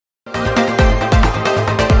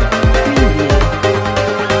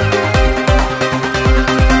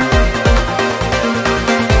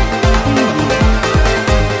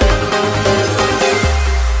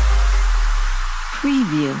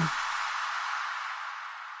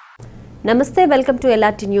నమస్తే welcome to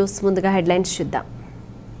LRT news ముందుగా headlines చూద్దాం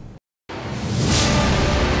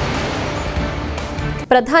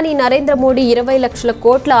ప్రధాని నరేంద్ర మోడీ 20 లక్షల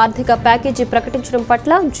కోట్ల ఆర్థిక ప్యాకేజీ ప్రకటించడం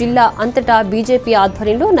పట్ల జిల్లా అంతటా బీజేపీ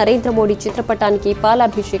ఆధ్వర్యంలో నరేంద్ర మోడీ చిత్రపటానికి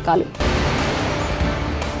పాలాభిషేకాలు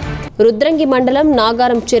రుద్రంగి మండలం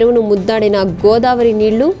నాగారం చెరువును ముద్దాడిన గోదావరి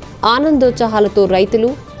నీళ్లు ఆనందోత్సాహాలతో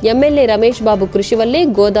రైతులు ఎమ్మెల్యే రమేష్ బాబు కృషి వల్లే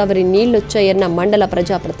గోదావరి నీళ్లొచ్చాయన్న మండల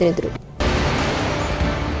ప్రజాప్రతినిధులు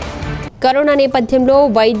కరోనా నేపథ్యంలో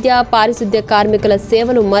వైద్య పారిశుద్ధ్య కార్మికుల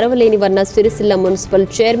సేవలు మరవలేనివన్న సిరిసిల్ల మున్సిపల్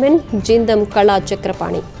చైర్మన్ జిందం కళా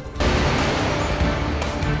చక్రపాణి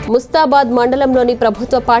ముస్తాబాద్ మండలంలోని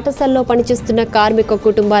ప్రభుత్వ పాఠశాలలో పనిచేస్తున్న కార్మిక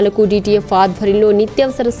కుటుంబాలకు DTF ఆధ్వర్యంలో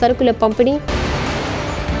నిత్యావసర సరుకుల పంపిణీ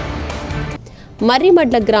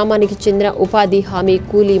మర్రిమడ్ల గ్రామానికి చెందిన ఉపాధి హామీ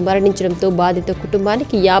కూలీ మరణించడంతో బాధిత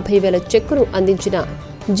కుటుంబానికి 50,000 చెక్కును అందించిన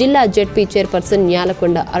జిల్లా జెడ్పీ చైర్పర్సన్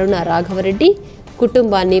న్యాలకొండ అరుణ రాఘవరెడ్డి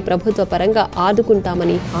కుటుంబాన్ని ప్రభుత్వ పరంగా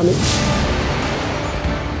ఆదుకుంటామని హామీ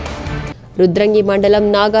రుద్రంగి మండలం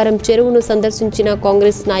నాగారం చెరువును సందర్శించిన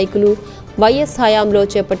కాంగ్రెస్ నాయకులు వైఎస్ హయాంలో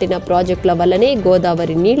చేపట్టిన ప్రాజెక్టుల వల్లనే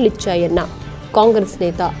గోదావరి నీళ్లిచ్చాయన్న కాంగ్రెస్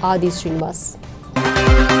నేత ఆది శ్రీనివాస్